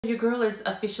Your girl is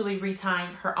officially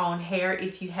retying her own hair,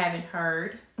 if you haven't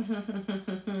heard.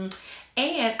 And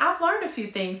I've learned a few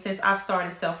things since I've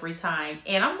started self-retying,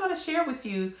 and I'm going to share with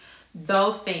you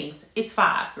those things. It's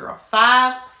 5, girl.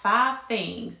 Five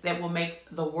things that will make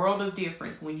the world of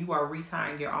difference when you are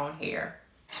retying your own hair.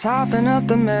 Soften up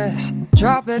the mess,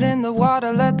 drop it in the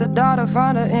water, let the daughter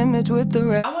find an image with the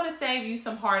rest. I want to save you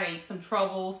some heartache, some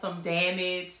trouble, some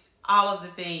damage, all of the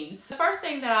things. The first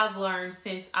thing that I've learned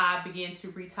since I began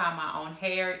to retie my own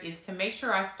hair is to make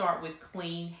sure I start with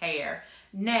clean hair.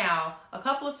 Now, a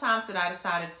couple of times that I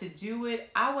decided to do it,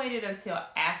 I waited until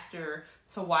after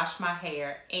to wash my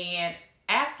hair, and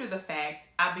after the fact,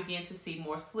 I began to see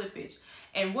more slippage.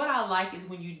 And what I like is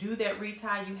when you do that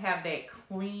retie, you have that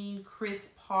clean,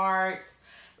 crisp parts.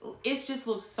 It just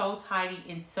looks so tidy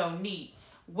and so neat.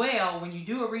 Well, when you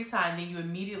do a retie and then you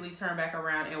immediately turn back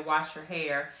around and wash your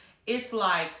hair, it's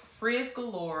like frizz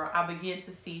galore. I begin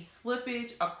to see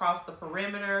slippage across the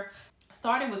perimeter.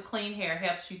 Starting with clean hair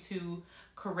helps you to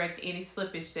correct any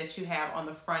slippage that you have on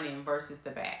the front end versus the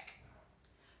back.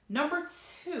 Number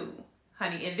 2,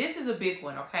 honey, and this is a big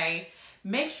one, okay?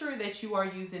 Make sure that you are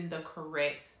using the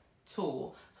correct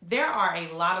tool. There are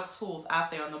a lot of tools out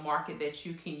there on the market that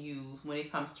you can use when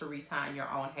it comes to retying your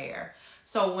own hair.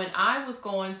 So when I was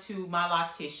going to my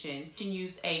loctician, she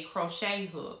used a crochet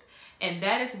hook, and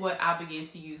that is what I began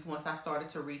to use once I started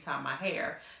to retie my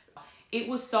hair. It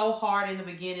was so hard in the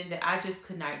beginning that I just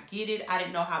could not get it. I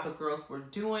didn't know how the girls were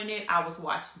doing it. I was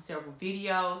watching several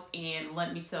videos, and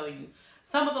let me tell you,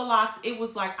 some of the locks, it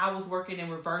was like I was working in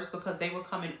reverse because they were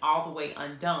coming all the way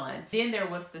undone. Then there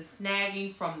was the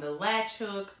snagging from the latch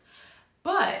hook.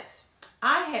 But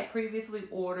I had previously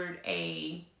ordered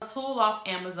a tool off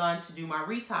Amazon to do my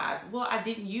reties. Well, I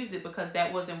didn't use it because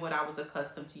that wasn't what I was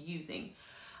accustomed to using.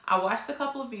 I watched a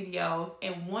couple of videos,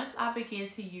 and once I began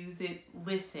to use it,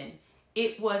 listen,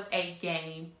 it was a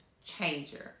game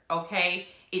changer, okay?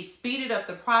 It speeded up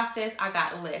the process. I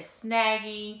got less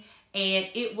snagging, and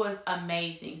it was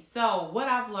amazing. So what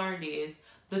I've learned is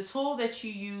the tool that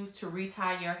you use to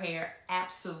retie your hair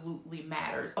absolutely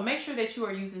matters. So make sure that you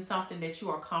are using something that you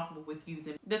are comfortable with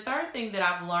using. The third thing that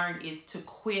I've learned is to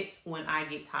quit when I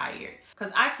get tired.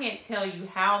 Because I can't tell you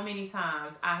how many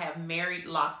times I have married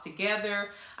locks together.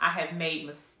 I have made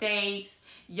mistakes.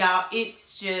 Y'all,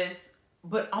 it's just,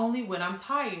 but only when I'm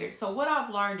tired. So what I've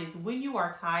learned is when you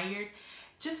are tired,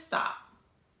 just stop.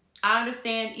 I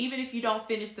understand even if you don't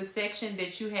finish the section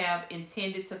that you have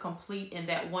intended to complete in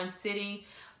that one sitting,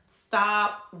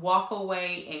 stop, walk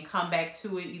away, and come back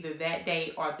to it either that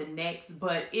day or the next.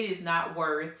 But it is not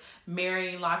worth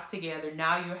marrying locks together.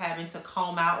 Now you're having to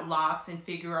comb out locks and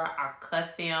figure out or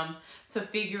cut them to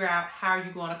figure out how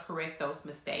you're going to correct those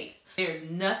mistakes. There's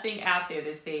nothing out there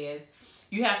that says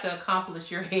you have to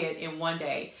accomplish your head in one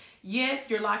day. Yes,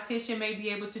 your loctician may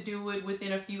be able to do it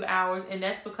within a few hours, and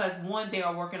that's because 1, they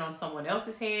are working on someone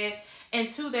else's head, and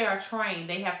 2, they are trained.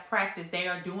 They have practice. They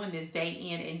are doing this day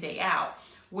in and day out.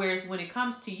 Whereas when it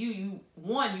comes to you,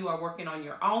 1, you are working on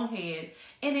your own head,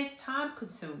 and it's time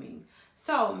consuming.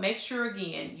 So make sure,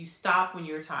 again, you stop when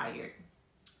you're tired.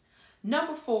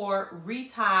 Number 4,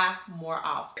 retie more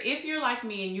often. If you're like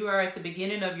me and you are at the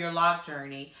beginning of your lock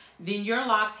journey, then your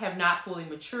locks have not fully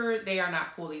matured, they are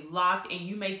not fully locked, and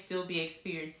you may still be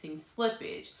experiencing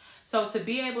slippage. So to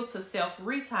be able to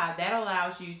self-retie, that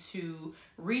allows you to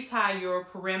retie your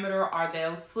perimeter or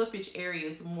those slippage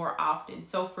areas more often.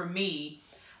 So for me,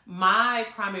 my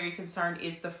primary concern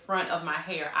is the front of my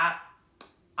hair.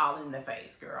 All in the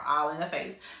face, girl, all in the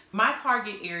face. My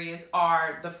target areas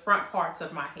are the front parts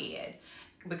of my head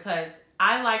because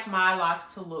I like my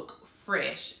locks to look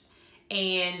fresh.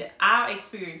 And I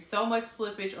experienced so much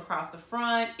slippage across the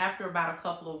front. After about a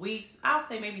couple of weeks, I'll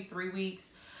say maybe 3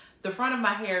 weeks, the front of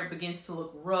my hair begins to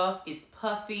look rough. It's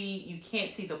puffy. You can't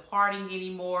see the parting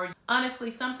anymore. Honestly,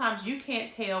 sometimes you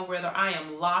can't tell whether I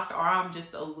am locked or I'm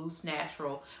just a loose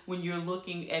natural when you're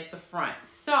looking at the front.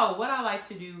 So what I like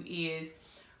to do is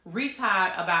retie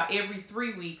about every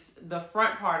 3 weeks the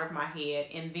front part of my head,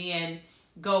 and then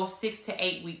go 6 to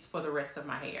 8 weeks for the rest of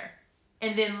my hair.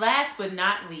 And then last but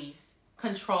not least,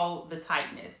 control the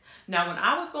tightness. Now, when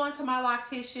I was going to my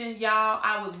loctician, y'all,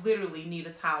 I would literally need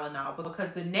a Tylenol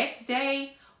because the next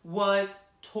day was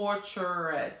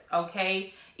torturous,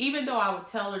 okay? Even though I would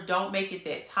tell her don't make it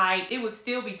that tight, it would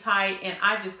still be tight, and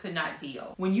I just could not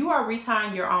deal. When you are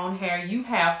retying your own hair, you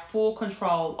have full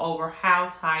control over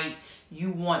how tight you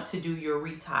want to do your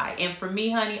retie. And for me,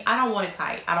 honey, I don't want it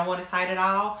tight. I don't want it tight at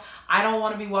all. I don't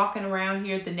want to be walking around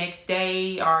here the next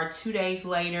day or 2 days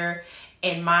later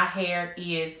and my hair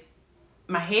is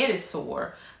my head is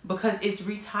sore because it's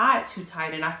retied too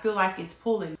tight and I feel like it's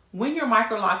pulling. When your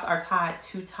Microlocs are tied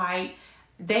too tight,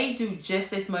 they do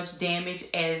just as much damage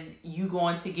as you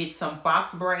going to get some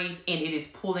box braids and it is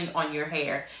pulling on your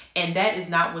hair. And that is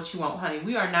not what you want, honey.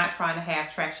 We are not trying to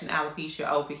have traction alopecia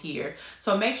over here.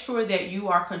 So make sure that you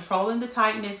are controlling the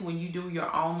tightness when you do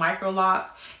your own Microlocs.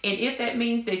 And if that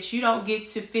means that you don't get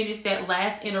to finish that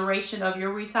last iteration of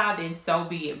your retie, then so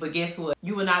be it. But guess what?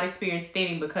 You will not experience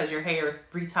thinning because your hair is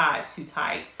retied too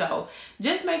tight. So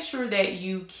just make sure that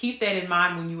you keep that in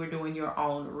mind when you are doing your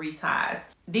own reties.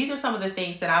 These are some of the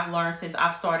things that I've learned since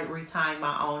I've started retying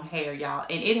my own hair, y'all.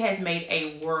 And it has made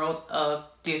a world of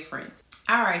difference.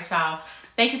 All right, y'all.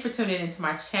 Thank you for tuning into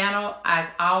my channel. As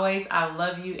always, I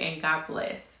love you and God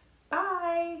bless.